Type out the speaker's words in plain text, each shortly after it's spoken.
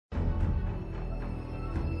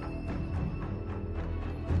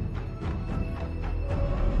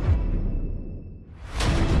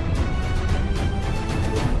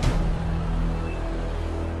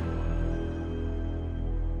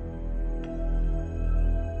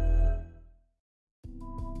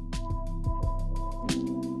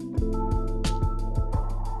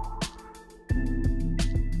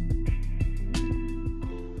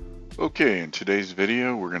Okay, in today's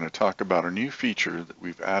video we're going to talk about a new feature that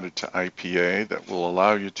we've added to IPA that will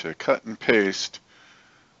allow you to cut and paste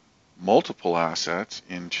multiple assets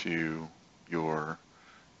into your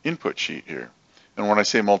input sheet here. And when I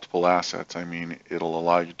say multiple assets, I mean it'll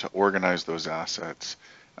allow you to organize those assets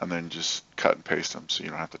and then just cut and paste them so you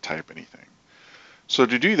don't have to type anything. So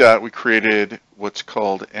to do that, we created what's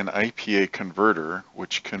called an IPA converter,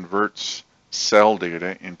 which converts cell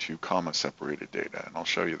data into comma separated data, and I'll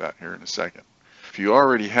show you that here in a second. If you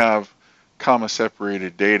already have comma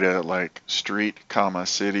separated data like street, comma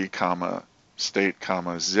city, comma state,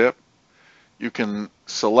 comma zip, you can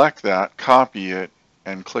select that, copy it,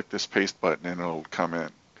 and click this paste button and it'll come in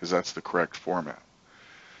because that's the correct format.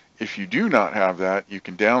 If you do not have that, you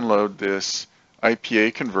can download this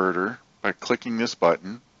IPA converter by clicking this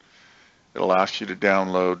button. It'll ask you to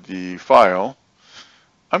download the file.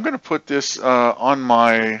 I'm going to put this on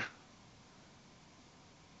my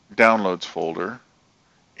downloads folder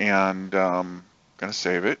and I'm going to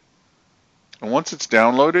save it. And once it's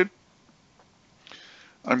downloaded,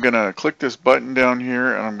 I'm going to click this button down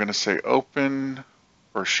here and I'm going to say open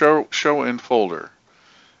or show in folder.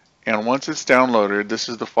 And once it's downloaded, this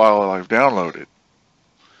is the file I've downloaded.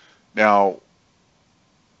 Now,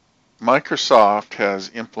 Microsoft has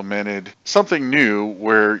implemented something new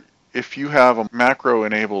where if you have a macro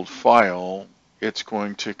enabled file, it's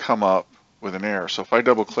going to come up with an error. So if I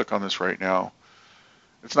double click on this right now,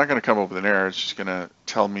 it's not going to come up with an error. It's just going to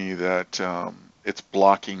tell me that it's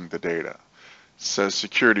blocking the data. It says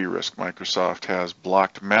security risk. Microsoft has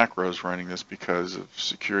blocked macros running this because of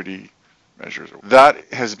security measures.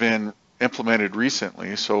 That has been implemented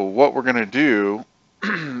recently. So what we're going to do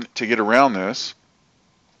to get around this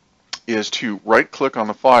is to right click on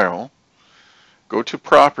the file, go to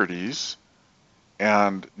properties,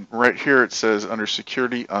 and right here it says under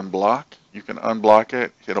security unblock. You can unblock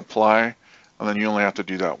it, hit apply, and then you only have to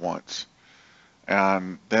do that once.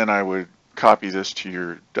 And then I would copy this to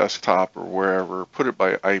your desktop or wherever, put it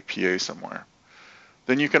by IPA somewhere.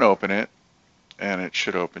 Then you can open it and it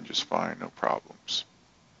should open just fine, no problems.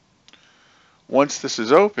 Once this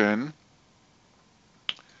is open,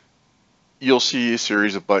 you'll see a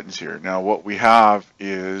series of buttons here. Now what we have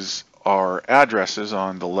is our addresses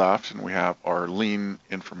on the left and we have our lien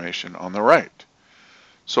information on the right.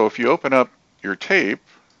 So if you open up your tape,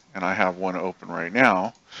 and I have one open right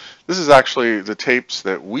now, this is actually the tapes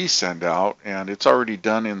that we send out and it's already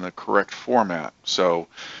done in the correct format. So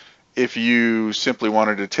if you simply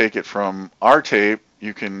wanted to take it from our tape,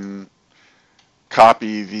 you can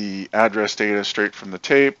copy the address data straight from the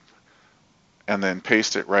tape and then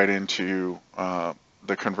paste it right into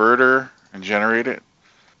the converter and generate it.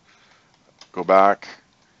 Go back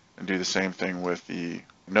and do the same thing with the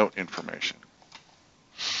note information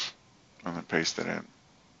and then paste it in.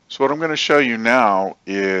 So what I'm going to show you now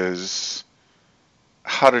is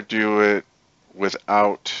how to do it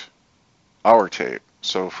without our tape.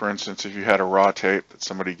 So for instance, if you had a raw tape that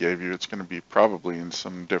somebody gave you, it's going to be probably in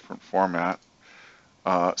some different format,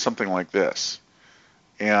 something like this.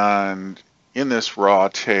 And in this raw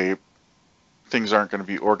tape, things aren't going to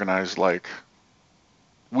be organized like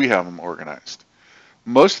we have them organized.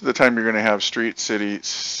 Most of the time you're going to have street, city,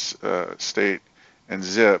 state, and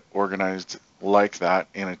zip organized like that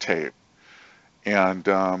in a tape. And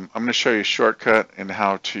I'm going to show you a shortcut in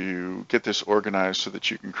how to get this organized so that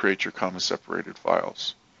you can create your comma separated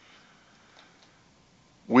files.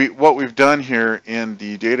 What we've done here in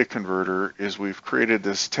the data converter is we've created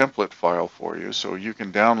this template file for you so you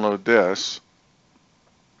can download this.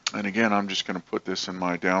 And again, I'm just going to put this in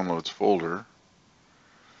my downloads folder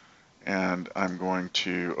and I'm going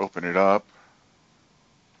to open it up.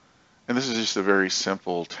 And this is just a very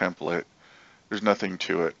simple template. There's nothing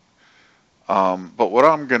to it. But what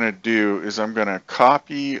I'm going to do is I'm going to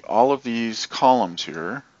copy all of these columns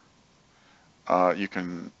here. You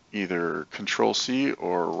can either Control C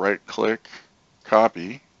or right click,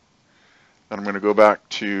 copy. Then I'm going to go back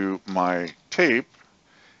to my tape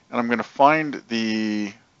and I'm going to find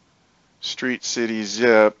the street, city,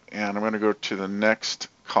 zip, and I'm going to go to the next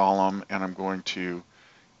column and I'm going to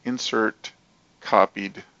insert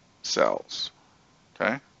copied cells.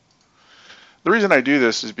 Okay. The reason I do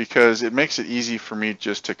this is because it makes it easy for me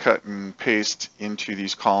just to cut and paste into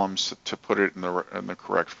these columns to put it in the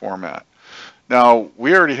correct format. Now,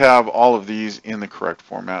 we already have all of these in the correct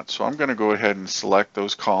format, so I'm going to go ahead and select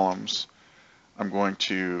those columns. I'm going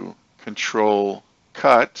to Control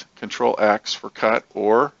X for cut,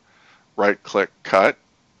 or right click cut,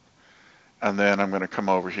 and then I'm going to come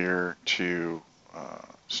over here to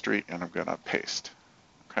street and I'm going to paste.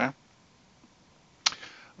 Okay.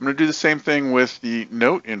 I'm going to do the same thing with the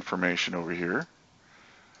note information over here.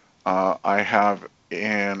 I have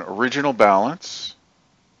an original balance,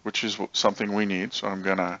 which is something we need. So I'm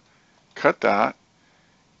going to cut that,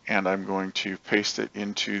 and I'm going to paste it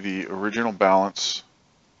into the original balance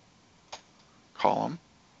column.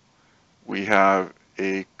 We have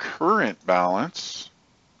a current balance,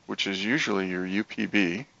 which is usually your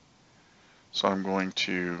UPB. So I'm going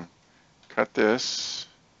to cut this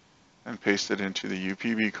and paste it into the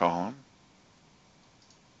UPB column.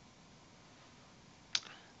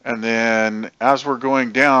 And then as we're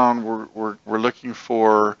going down, we're looking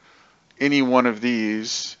for any one of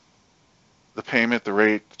these: the payment, the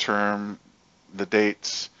rate, the term, the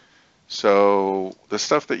dates. So the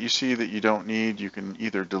stuff that you see that you don't need, you can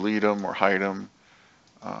either delete them or hide them.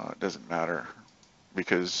 It doesn't matter,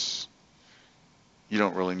 because you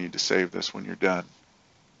don't really need to save this when you're done.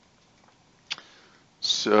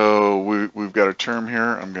 So we've got a term here.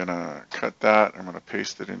 I'm going to cut that. I'm going to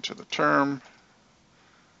paste it into the term.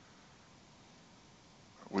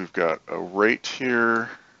 We've got a rate here.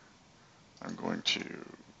 I'm going to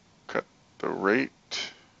cut the rate.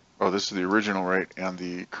 Oh, this is the original rate and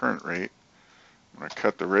the current rate. I'm going to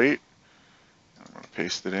cut the rate. I'm going to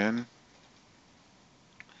paste it in.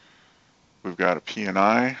 We've got a P&I.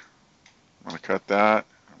 I'm going to cut that.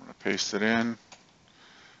 I'm going to paste it in.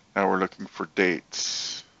 Now we're looking for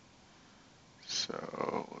dates.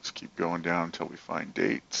 So let's keep going down until we find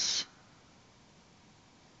dates.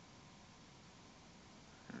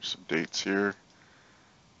 There's some dates here.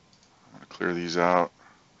 I'm going to clear these out.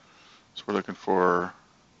 So we're looking for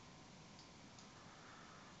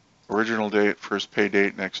original date, first pay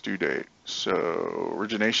date, next due date. So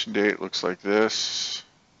origination date looks like this.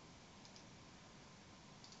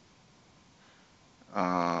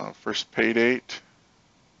 First pay date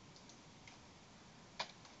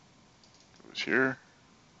goes here.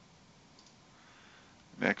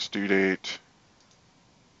 Next due date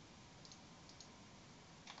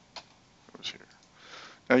goes here.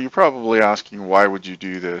 Now you're probably asking, why would you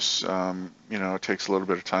do this? You know, it takes a little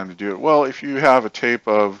bit of time to do it. Well, if you have a tape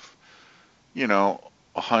of, you know,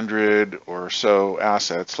 100 or so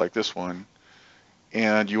assets like this one,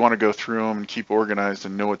 and you want to go through them and keep organized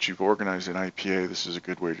and know what you've organized in IPA, this is a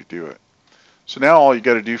good way to do it. So now all you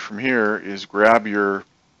got to do from here is grab your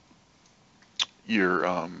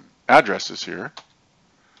addresses here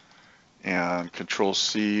and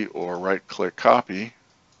Control-C or right-click copy.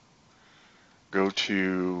 Go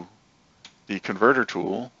to the converter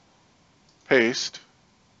tool, paste,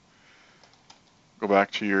 go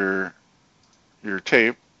back to your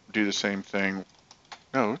tape, do the same thing,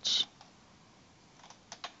 notes.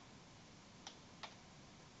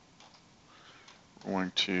 We're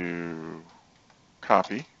going to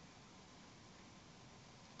copy, go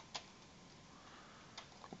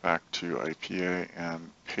back to IPA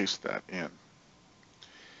and paste that in.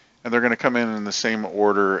 And they're going to come in the same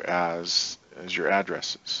order as your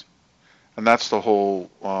addresses. And that's the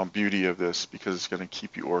whole beauty of this, because it's going to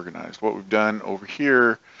keep you organized. What we've done over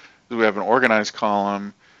here is we have an organized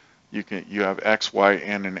column. You have X, Y,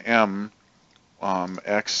 N, and M.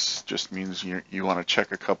 X just means you want to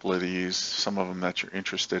check a couple of these, some of them that you're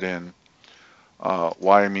interested in.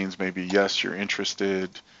 Y means maybe yes, you're interested.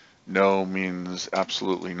 No means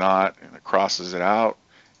absolutely not, and it crosses it out.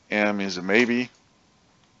 M is a maybe.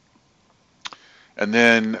 And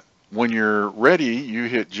then when you're ready, you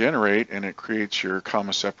hit generate, and it creates your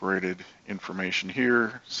comma separated information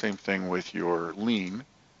here. Same thing with your lien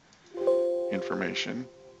information.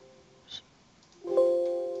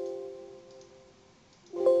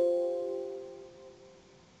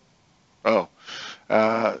 Oh,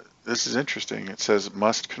 this is interesting. It says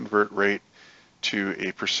must convert rate to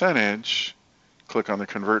a percentage. Click on the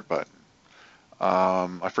convert button.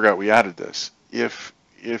 I forgot we added this. If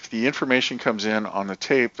the information comes in on the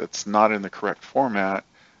tape that's not in the correct format,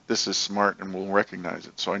 this is smart and will recognize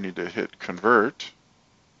it. So I need to hit convert.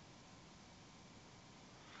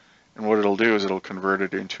 And what it'll do is it'll convert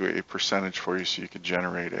it into a percentage for you so you can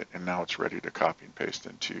generate it. And now it's ready to copy and paste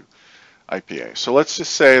into IPA. So let's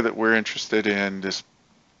just say that we're interested in this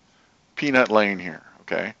peanut lane here,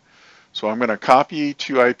 okay? So I'm going to copy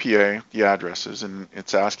to IPA the addresses, and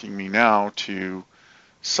it's asking me now to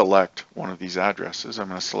select one of these addresses. I'm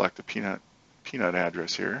going to select the peanut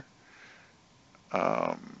address here,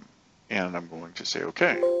 and I'm going to say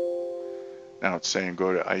OK. Now it's saying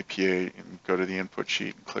go to IPA and go to the input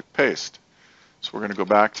sheet and click paste. So we're going to go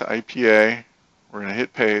back to IPA. We're going to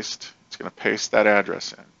hit paste. It's going to paste that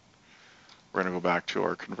address in. We're going to go back to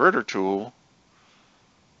our converter tool,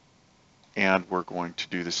 And we're going to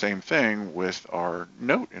do the same thing with our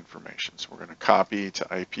note information. So we're going to copy to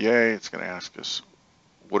IPA. It's going to ask us,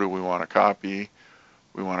 what do we want to copy?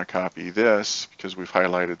 We want to copy this because we've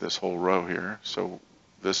highlighted this whole row here. So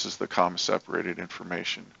this is the comma separated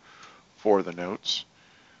information for the notes.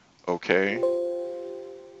 Okay.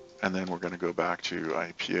 And then we're going to go back to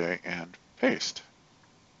IPA and paste.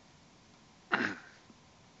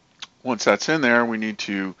 Once that's in there, we need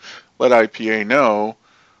to let IPA know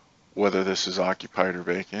whether this is occupied or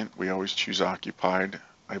vacant. We always choose occupied.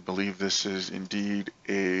 I believe this is indeed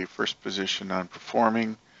a first position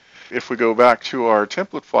non-performing. If we go back to our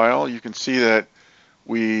template file, you can see that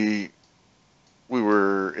we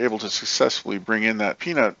were able to successfully bring in that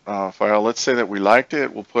peanut file. Let's say that we liked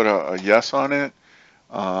it. We'll put a yes on it.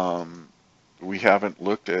 We haven't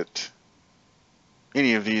looked at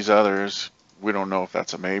any of these others. We don't know if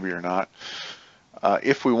that's a maybe or not.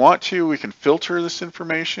 If we want to, we can filter this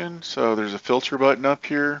information. So there's a filter button up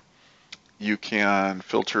here. You can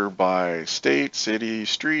filter by state, city,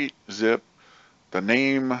 street, zip, the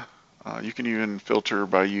name. You can even filter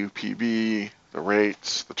by UPB, the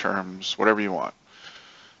rates, the terms, whatever you want.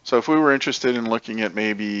 So if we were interested in looking at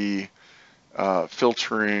maybe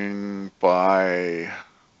filtering by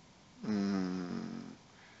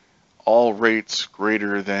all rates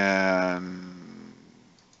greater than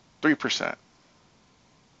 3%.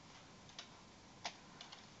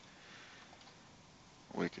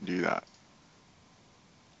 We can do that.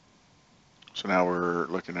 So now we're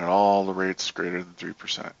looking at all the rates greater than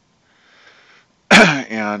 3%.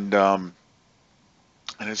 and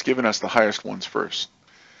it's given us the highest ones first.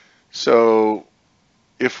 So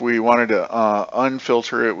if we wanted to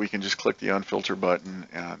unfilter it, we can just click the unfilter button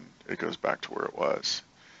and it goes back to where it was.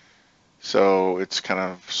 So it's kind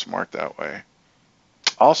of smart that way.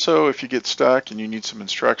 Also, if you get stuck and you need some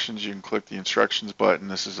instructions, you can click the instructions button.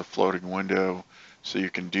 This is a floating window, so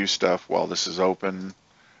you can do stuff while this is open.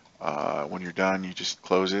 When you're done, you just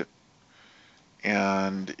close it.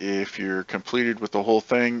 And if you're completed with the whole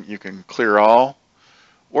thing, you can clear all,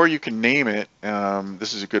 or you can name it.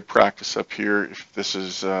 This is a good practice up here. If this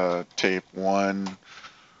is tape 1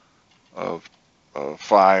 of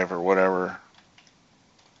 5 or whatever,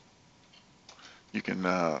 you can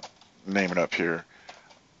name it up here.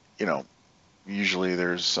 You know, usually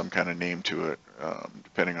there's some kind of name to it,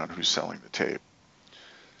 depending on who's selling the tape.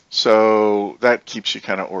 So that keeps you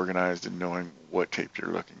kind of organized in knowing what tape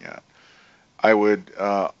you're looking at. I would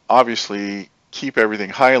obviously keep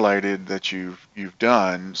everything highlighted that you've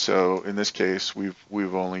done. So in this case,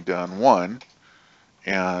 we've only done 1,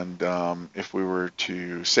 and if we were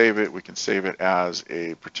to save it, we can save it as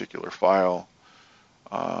a particular file.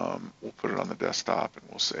 We'll put it on the desktop, and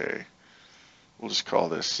we'll just call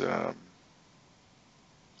this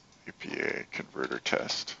IPA converter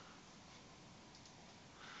test.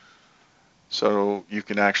 So you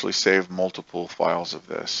can actually save multiple files of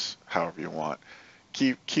this however you want.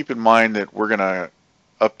 Keep in mind that we're going to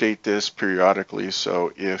update this periodically.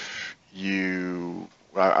 So if you,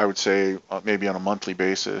 I would say maybe on a monthly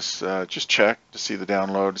basis, just check to see the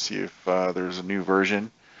download, to see if there's a new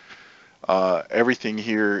version. Everything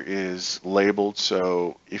here is labeled,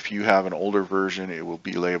 so if you have an older version, it will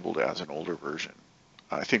be labeled as an older version.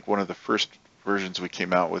 I think one of the first versions we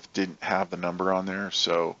came out with didn't have the number on there,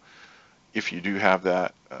 so if you do have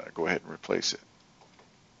that, go ahead and replace it.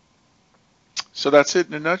 So that's it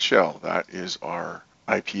in a nutshell. That is our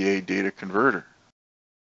IPA data converter.